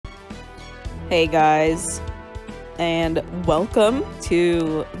Hey guys, and welcome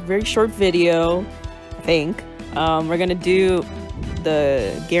to a very short video, I think. We're gonna do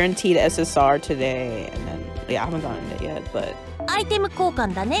the guaranteed SSR today, and then, yeah, I haven't gotten it yet, but... Item 交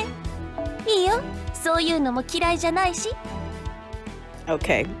換だね。いいよ。そういうのも嫌いじゃないし。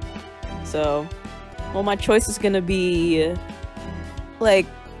 Okay, so, well, my choice is gonna be, like,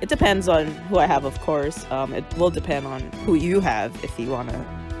 it depends on who I have, of course. It will depend on who you have if you wanna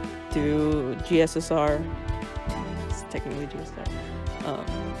do GSSR. It's technically GSSR.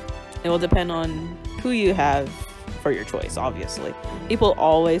 It will depend on who you have for your choice, obviously. People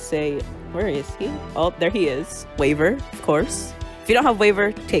always say, where is he? Oh, there he is. Waiver, of course. If you don't have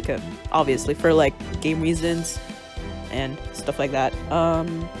waiver, take him, obviously, for like game reasons and stuff like that.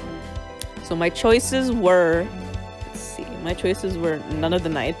 So my choices were, let's see, my choices were none of the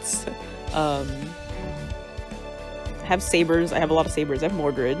knights. I have sabers. I have a lot of sabers. I have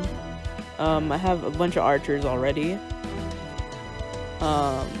Mordred. I have a bunch of archers already.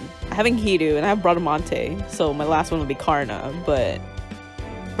 I have Enkidu and I have Bradamante. So my last one would be Karna, but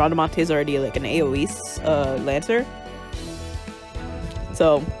Bradamante is already like an AoE lancer.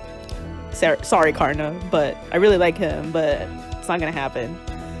 So sorry Karna, but I really like him, but it's not gonna happen.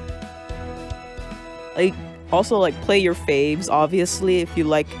 Like, also, like, play your faves, obviously. If you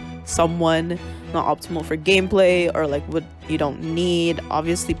like someone not optimal for gameplay or like what you don't need,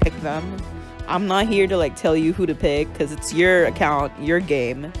 obviously pick them. I'm not here to like tell you who to pick because it's your account, your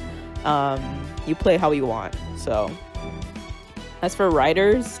game. You play how you want. So as for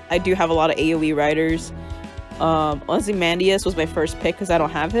riders, I do have a lot of AoE riders. Ozymandias was my first pick because I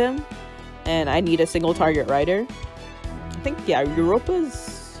don't have him and I need a single target rider. I think, yeah,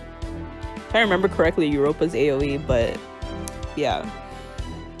 Europa's, if I remember correctly, Europa's AoE, but yeah.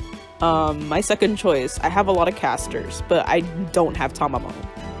 My second choice, I have a lot of casters, but I don't have Tamamo.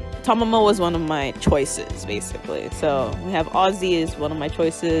 Tamamo was one of my choices, basically. So we have Ozzy is one of my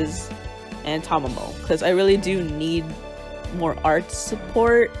choices, and Tamamo, because I really do need more art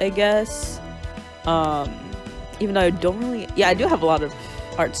support, I guess. Even though I don't really, yeah, I do have a lot of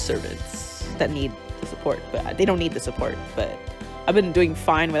art servants that need the support, but they don't need the support. But I've been doing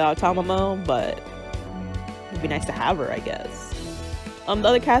fine without Tamamo, but it'd be nice to have her, I guess. The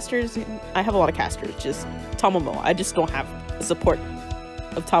other casters, I have a lot of casters, just Tamamo. I just don't have the support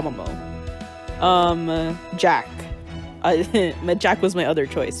of Tamamo. Jack. Jack was my other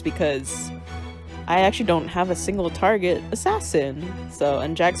choice because I actually don't have a single target assassin. So,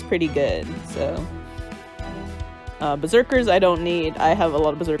 and Jack's pretty good, so. Berserkers I don't need. I have a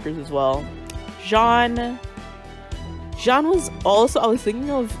lot of Berserkers as well. Jean was also, I was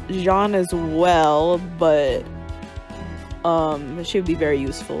thinking of Jean as well, but she would be very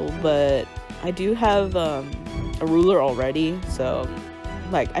useful, but I do have a ruler already, so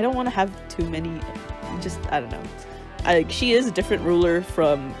like I don't want to have too many, just I don't know. She is a different ruler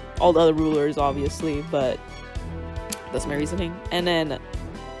from all the other rulers, obviously, but that's my reasoning. And then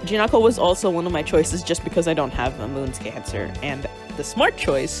Jinako was also one of my choices just because I don't have a Moon's Cancer, and the smart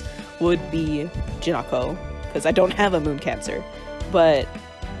choice would be Jinako because I don't have a Moon Cancer. But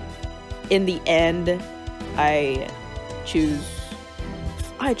in the end, I choose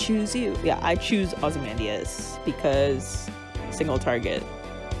you. Yeah, I choose Ozymandias because single target,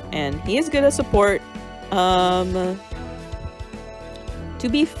 and he is good at support. To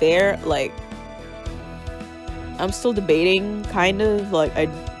be fair, like I'm still debating, kind of like I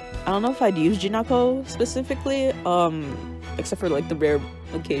don't know if I'd use Jinako specifically, except for like the rare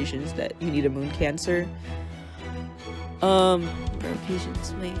occasions that you need a Moon Cancer. Rare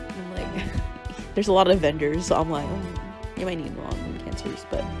occasions, wait, I'm like there's a lot of Avengers, so I'm like, you might need long Moon Cancers,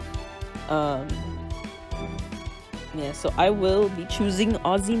 but yeah, so I will be choosing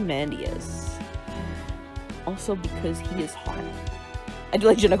Ozymandias. Also because he is hot. I do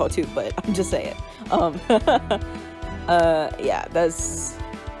like Jinako too, but I'm just saying. Yeah,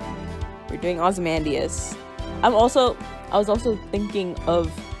 we're doing Ozymandias. I was also thinking of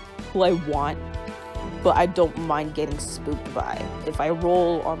who I want, but I don't mind getting spooked by if I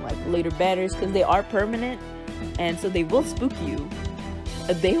roll on like later banners, because they are permanent, and so they will spook you.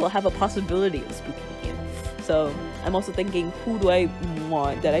 They will have a possibility of spooking you. So I'm also thinking, who do I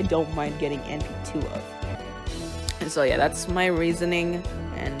want that I don't mind getting NP2 of? And so yeah, that's my reasoning,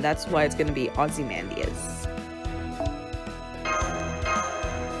 and that's why it's gonna be Ozymandias.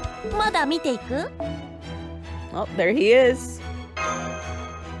 まだ見ていく? Oh, there he is.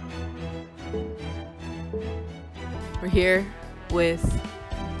 We're here with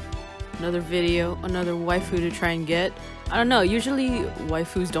another video, another waifu to try and get. I don't know, usually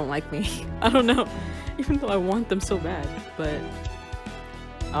waifus don't like me. I don't know, even though I want them so bad, but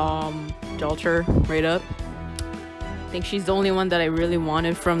Jalter right up. I think she's the only one that I really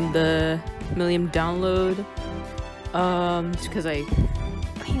wanted from the Million download. Just because I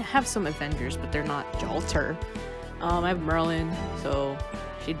have some Avengers, but they're not Jalter. I have Merlin, so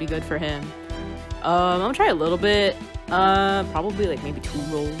she'd be good for him. I'm gonna try a little bit. Probably like maybe 2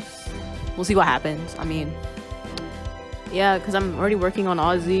 rolls. We'll see what happens. I mean, yeah, because I'm already working on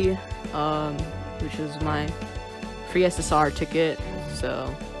Aussie, which is my free SSR ticket, so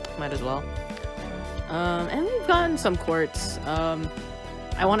might as well. And we've gotten some quartz.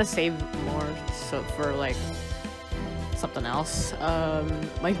 I want to save more so for like something else.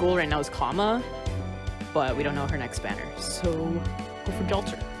 My goal right now is Kama, but we don't know her next banner, so go for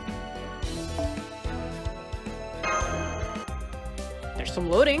Jalter. There's some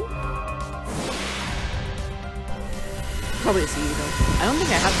loading. Probably a CE though. I don't think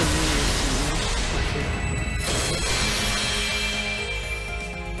I have the new CE.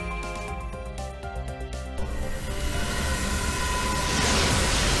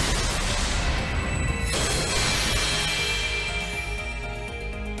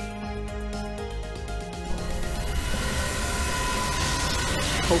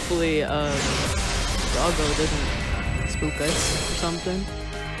 Hopefully, Doggo doesn't spook us or something.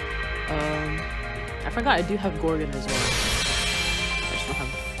 I forgot I do have Gorgon as well. I just don't have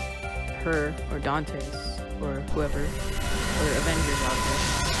her or Dante's or whoever, or Avengers out there.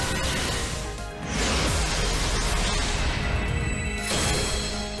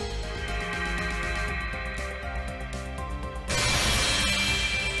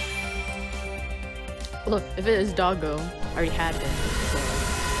 Look, if it is Doggo, I already had it. So.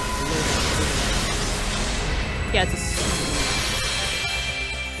 Yeah, it's a...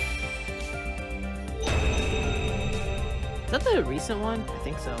 Is that the recent one? I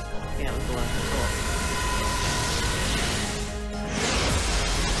think so. Yeah, it was the last one.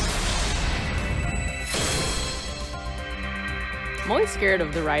 I'm always scared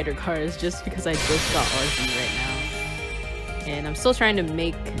of the rider cars just because I just got RZ right now. And I'm still trying to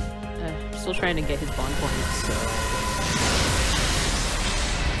make... still trying to get his bond points, so...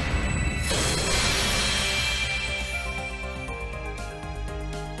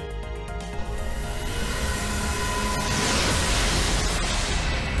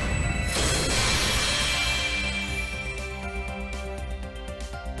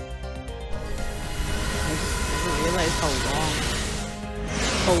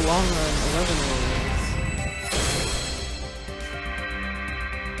 how long an 11-roll is.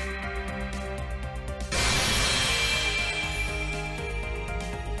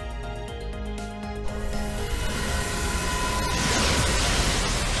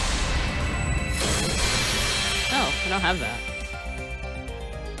 Oh, I don't have that.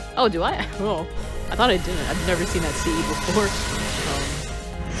 Oh, do I? Oh, I thought I didn't. I've never seen that CE before.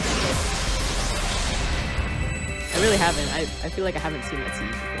 I really haven't. I feel like I haven't seen that CE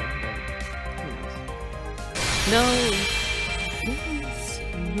before, but who knows? No! Please!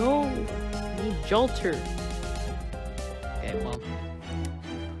 No! I need Jalter. Okay, well.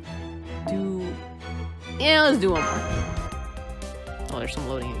 Yeah, let's do one more. Oh, there's some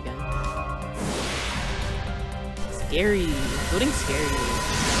loading again. Scary. Loading's scary.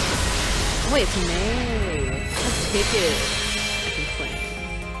 Oh wait, it's May. I have tickets I can claim.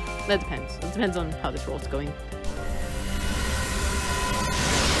 That depends. It depends on how this roll's going.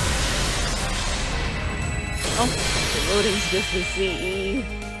 Oh, the loading's just the CE.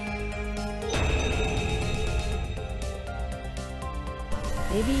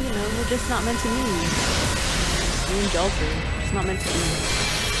 Maybe, you know, we're just not meant to meet. Me and Jalter, just not meant to be.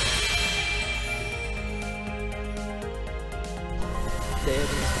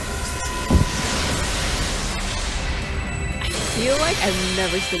 I feel like I've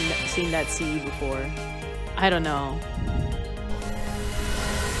never seen that CE before. I don't know.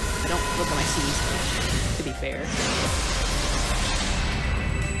 I don't look at my CEs, to be fair.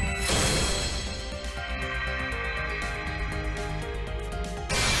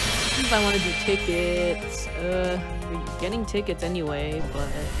 If I want to do tickets, we're getting tickets anyway, but...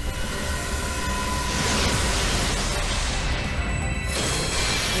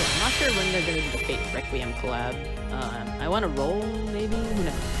 Yeah, I'm not sure when they're gonna do the Fate Requiem collab. I want to roll, maybe? Who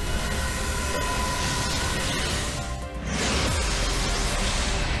knows?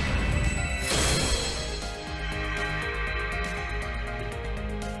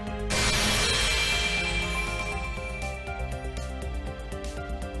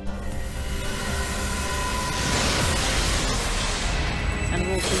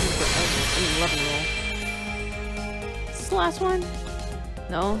 Is this the last one?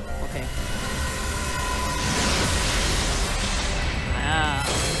 No? Okay. I Yeah.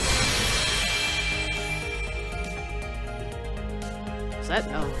 Was that?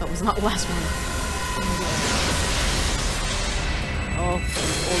 No, that was not the last one. Oh,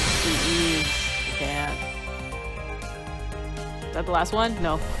 old CEs. Yeah. Is that the last one?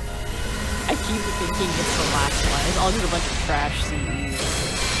 No. I keep thinking it's the last one. It's all just a bunch of trash CEs.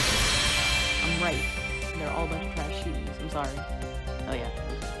 I'm right. They're all a bunch of trash CEs. I'm sorry. Oh yeah.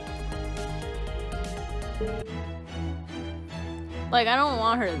 Like, I don't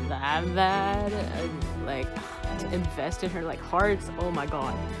want her that bad. Like, to invest in her, like, hearts. Oh my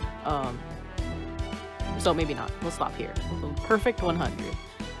god. So maybe not. We'll stop here. Perfect 100.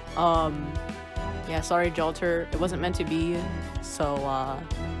 Yeah, sorry, Jolter. It wasn't meant to be. So, I'm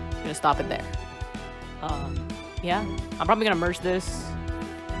gonna stop it there. Yeah. I'm probably gonna merge this.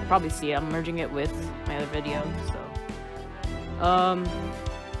 You'll probably see it. I'm merging it with my other video, so.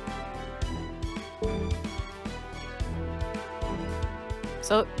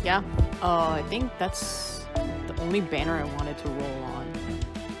 So, yeah. I think that's the only banner I wanted to roll on.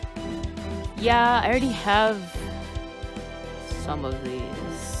 Yeah, I already have some of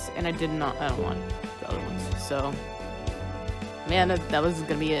these, and I don't want the other ones, so man, that was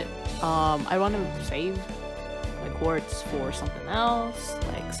gonna be it. I want to save my quartz for something else,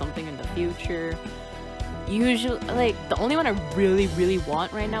 like something in the future. Usually, like, the only one I really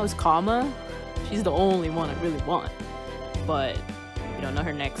want right now is Kama. She's the only one I really want, but you don't know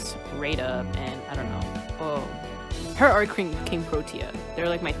her next rate up, and I don't know. Oh, her or King Protea. They're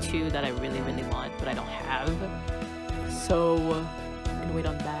like my two that I really want, but I don't have. So I'm gonna wait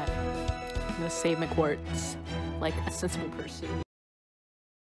on that. I'm gonna save my quartz like a sensible person.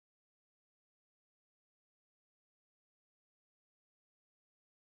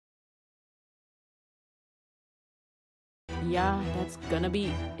 Yeah, that's gonna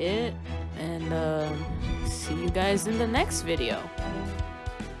be it, and see you guys in the next video.